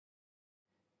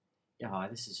Yeah, hi,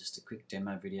 this is just a quick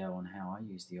demo video on how I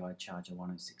use the iCharger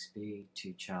 106B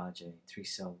to charge a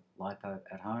 3-cell LiPo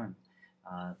at home.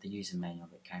 The user manual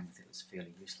that came with it was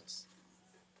fairly useless.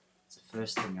 So the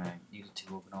first thing I needed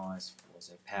to organise was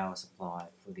a power supply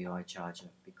for the iCharger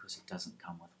because it doesn't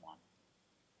come with one.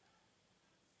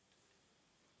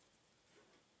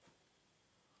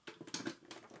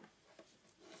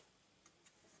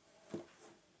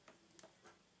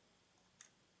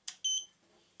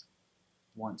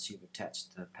 Once you've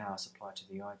attached the power supply to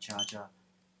the iCharger,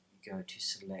 you go to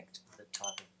select the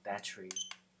type of battery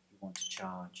you want to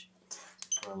charge.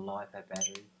 For a LiPo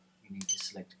battery, you need to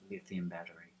select lithium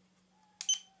battery.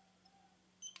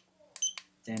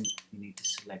 Then you need to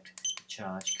select the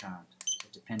charge current. So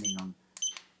depending on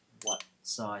what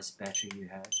size battery you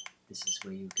have, this is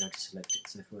where you go to select it.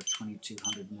 So for a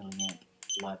 2200 milliamp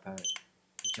LiPo,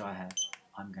 which I have,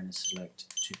 I'm going to select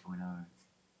 2.0.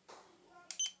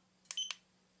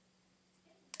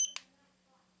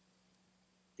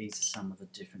 These are some of the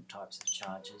different types of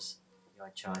chargers the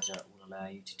iCharger will allow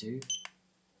you to do.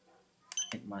 I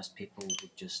think most people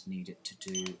would just need it to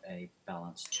do a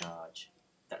balanced charge.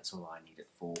 That's all I need it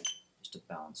for, just a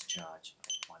balanced charge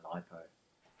of my LiPo.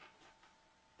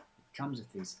 It comes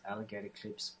with these alligator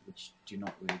clips which do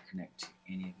not really connect to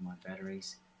any of my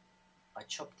batteries. I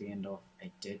chopped the end off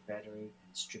a dead battery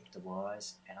and stripped the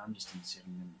wires, and I'm just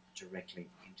inserting them directly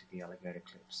into the alligator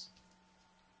clips,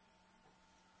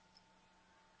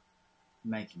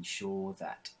 making sure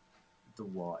that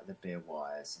the bare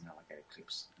wires and alligator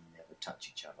clips never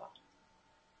touch each other.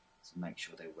 So make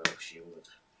sure they're well shielded.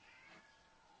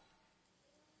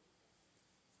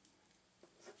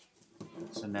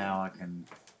 So now I can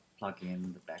plug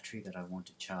in the battery that I want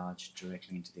to charge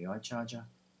directly into the iCharger.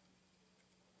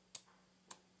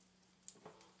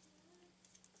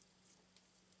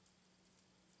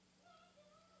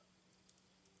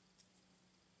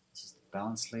 This is the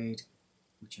balance lead,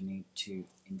 which I need to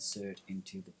insert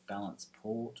into the balance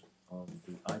port of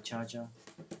the iCharger.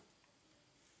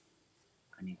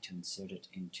 I need to insert it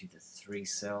into the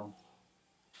 3-cell.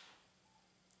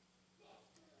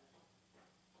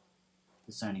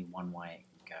 There's only one way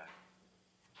it can go.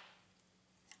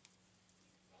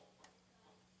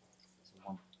 So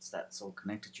once that's all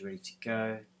connected, you're ready to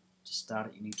go. To start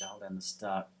it, you need to hold down the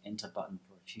start enter button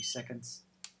for a few seconds.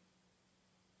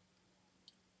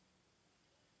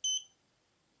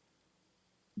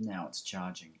 Now it's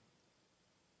charging.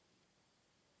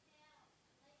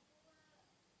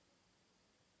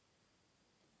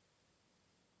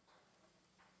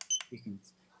 You can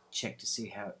check to see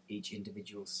how each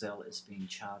individual cell is being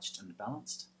charged and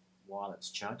balanced while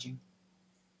it's charging.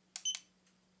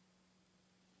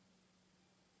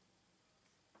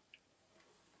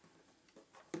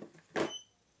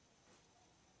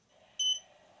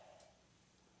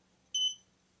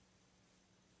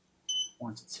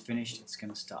 Once it's finished, it's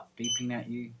going to start beeping at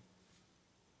you.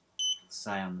 It'll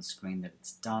say on the screen that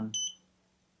it's done.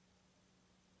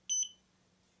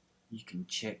 You can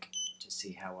check to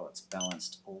see how well it's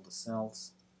balanced all the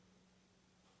cells.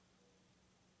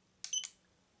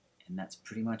 And that's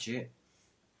pretty much it.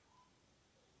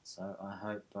 So I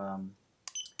hope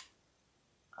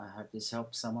this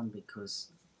helps someone,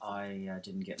 because I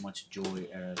didn't get much joy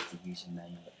out of the user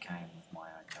manual that came with my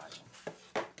iCharger.